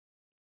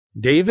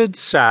David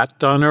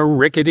sat on a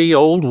rickety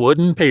old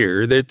wooden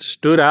pier that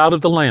stood out of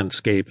the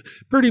landscape,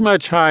 pretty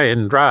much high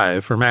and dry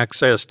from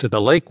access to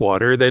the lake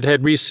water that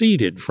had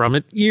receded from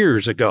it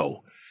years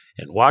ago,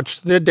 and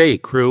watched the day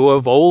crew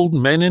of old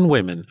men and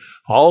women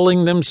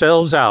hauling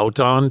themselves out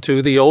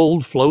onto the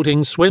old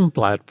floating swim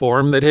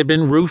platform that had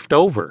been roofed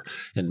over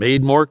and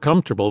made more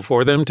comfortable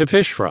for them to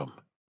fish from.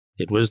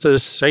 It was the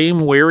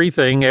same weary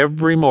thing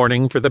every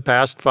morning for the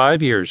past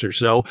 5 years or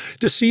so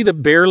to see the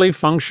barely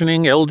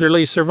functioning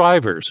elderly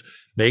survivors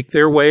make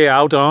their way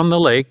out on the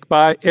lake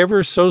by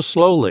ever so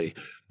slowly,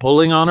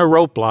 pulling on a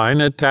rope line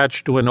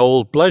attached to an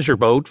old pleasure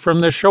boat from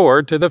the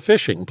shore to the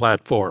fishing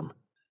platform.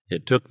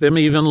 It took them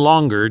even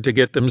longer to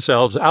get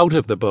themselves out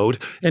of the boat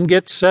and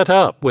get set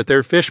up with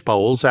their fish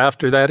poles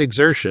after that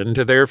exertion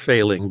to their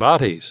failing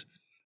bodies.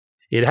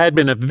 It had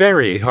been a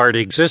very hard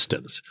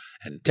existence,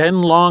 and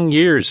 10 long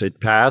years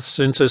had passed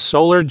since a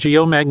solar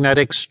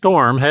geomagnetic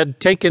storm had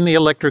taken the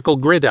electrical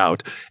grid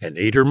out, and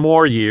 8 or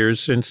more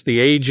years since the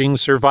aging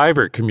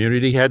survivor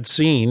community had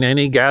seen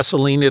any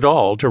gasoline at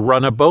all to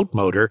run a boat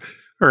motor,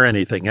 or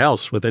anything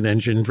else with an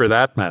engine for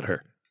that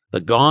matter. The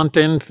gaunt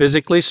and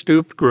physically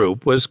stooped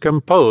group was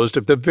composed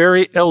of the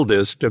very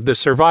eldest of the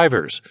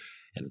survivors,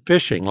 and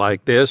fishing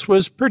like this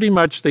was pretty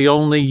much the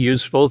only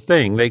useful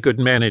thing they could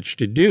manage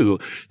to do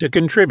to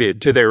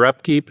contribute to their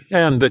upkeep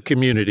and the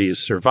community's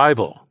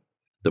survival.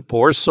 The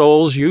poor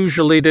souls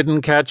usually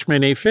didn't catch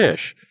many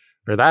fish.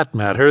 For that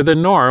matter, the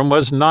norm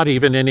was not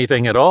even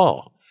anything at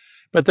all.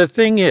 But the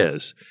thing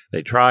is,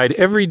 they tried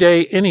every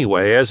day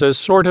anyway as a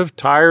sort of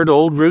tired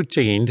old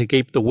routine to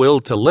keep the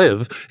will to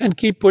live and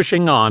keep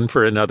pushing on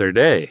for another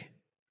day.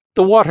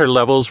 The water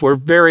levels were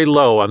very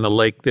low on the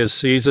lake this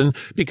season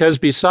because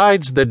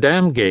besides the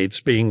dam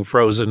gates being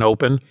frozen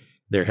open,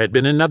 there had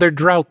been another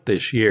drought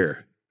this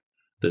year.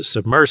 The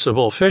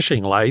submersible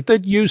fishing light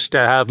that used to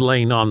have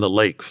lain on the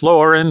lake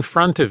floor in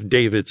front of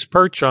David's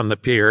perch on the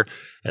pier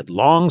had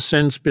long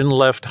since been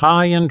left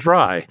high and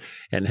dry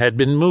and had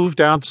been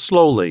moved out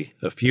slowly,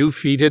 a few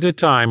feet at a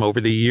time over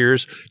the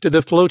years, to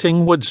the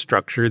floating wood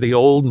structure the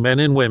old men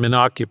and women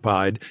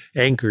occupied,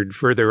 anchored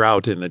further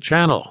out in the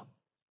channel.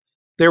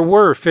 There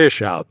were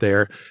fish out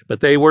there,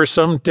 but they were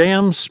some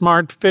damn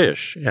smart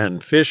fish,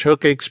 and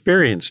fishhook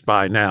experienced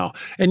by now,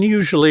 and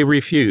usually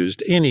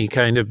refused any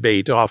kind of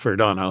bait offered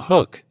on a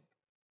hook.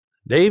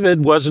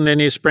 David wasn't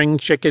any spring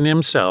chicken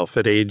himself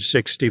at age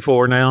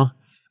 64 now,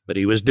 but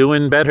he was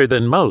doing better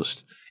than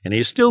most, and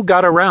he still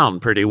got around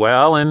pretty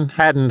well and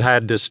hadn't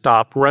had to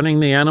stop running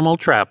the animal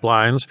trap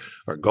lines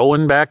or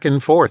going back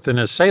and forth in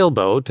a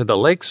sailboat to the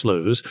lake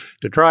sloughs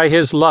to try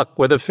his luck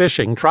with a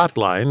fishing trot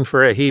line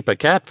for a heap of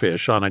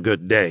catfish on a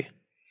good day.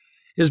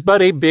 His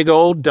buddy Big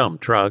Old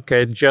Dump Truck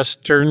had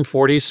just turned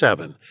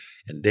 47,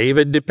 and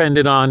David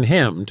depended on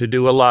him to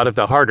do a lot of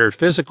the harder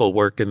physical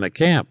work in the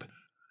camp.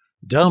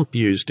 Dump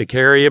used to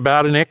carry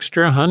about an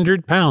extra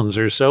 100 pounds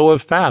or so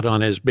of fat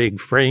on his big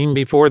frame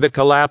before the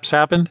collapse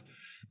happened.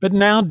 But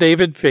now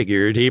David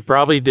figured he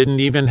probably didn't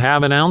even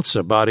have an ounce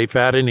of body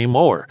fat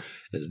anymore,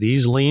 as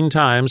these lean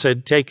times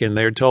had taken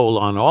their toll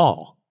on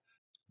all.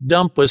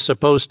 Dump was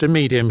supposed to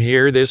meet him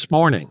here this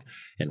morning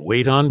and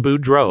wait on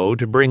Boudreaux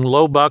to bring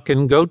Lowbuck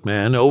and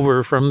Goatman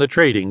over from the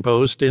trading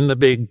post in the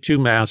big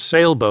 2-mast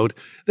sailboat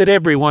that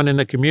everyone in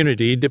the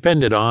community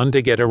depended on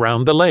to get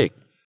around the lake.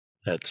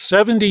 At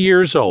 70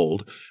 years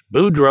old,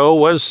 Boudreaux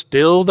was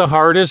still the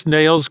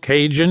hardest-nails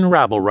Cajun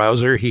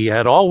rabble-rouser he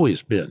had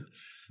always been.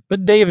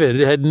 But David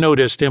had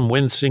noticed him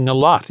wincing a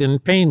lot in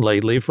pain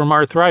lately from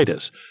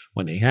arthritis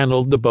when he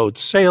handled the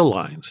boat's sail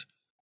lines.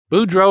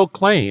 Boudreaux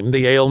claimed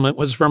the ailment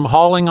was from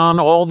hauling on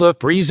all the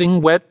freezing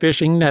wet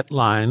fishing net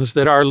lines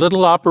that our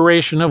little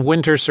operation of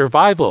winter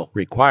survival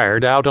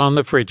required out on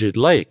the frigid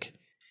lake.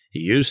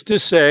 He used to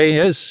say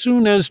as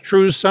soon as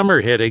true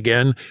summer hit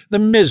again, the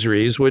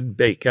miseries would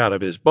bake out of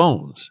his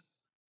bones.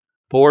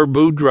 Poor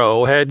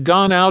Boudreaux had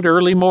gone out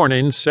early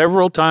morning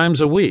several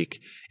times a week,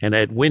 and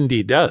at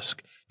windy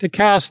dusk, to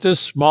cast a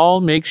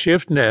small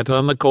makeshift net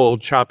on the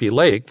cold, choppy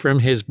lake from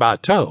his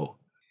bateau.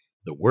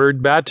 The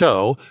word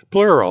bateau,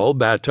 plural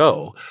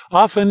bateau,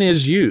 often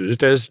is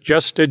used as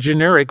just a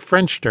generic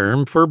French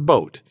term for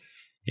boat.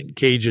 In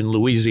Cajun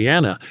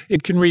Louisiana,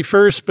 it can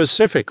refer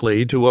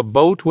specifically to a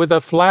boat with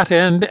a flat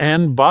end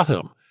and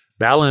bottom,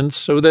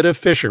 balanced so that a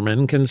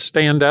fisherman can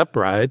stand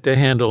upright to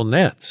handle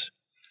nets.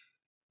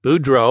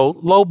 Boudreaux,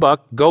 Lowbuck,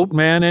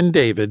 Goatman, and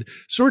David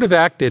sort of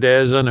acted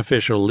as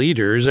unofficial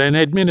leaders and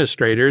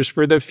administrators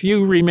for the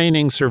few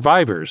remaining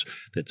survivors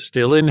that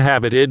still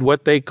inhabited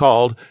what they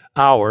called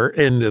our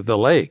end of the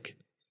lake.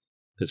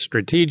 The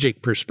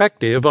strategic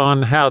perspective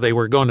on how they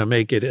were going to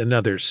make it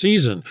another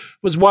season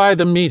was why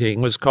the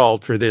meeting was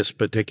called for this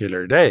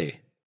particular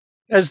day.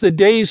 As the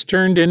days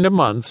turned into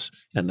months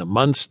and the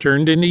months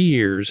turned into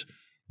years,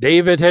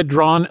 David had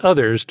drawn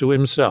others to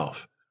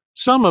himself,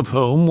 some of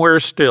whom were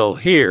still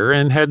here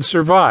and had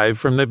survived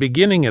from the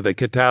beginning of the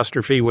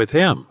catastrophe with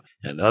him,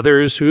 and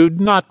others who'd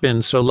not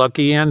been so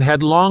lucky and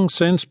had long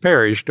since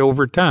perished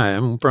over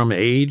time from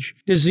age,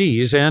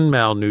 disease, and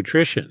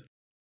malnutrition.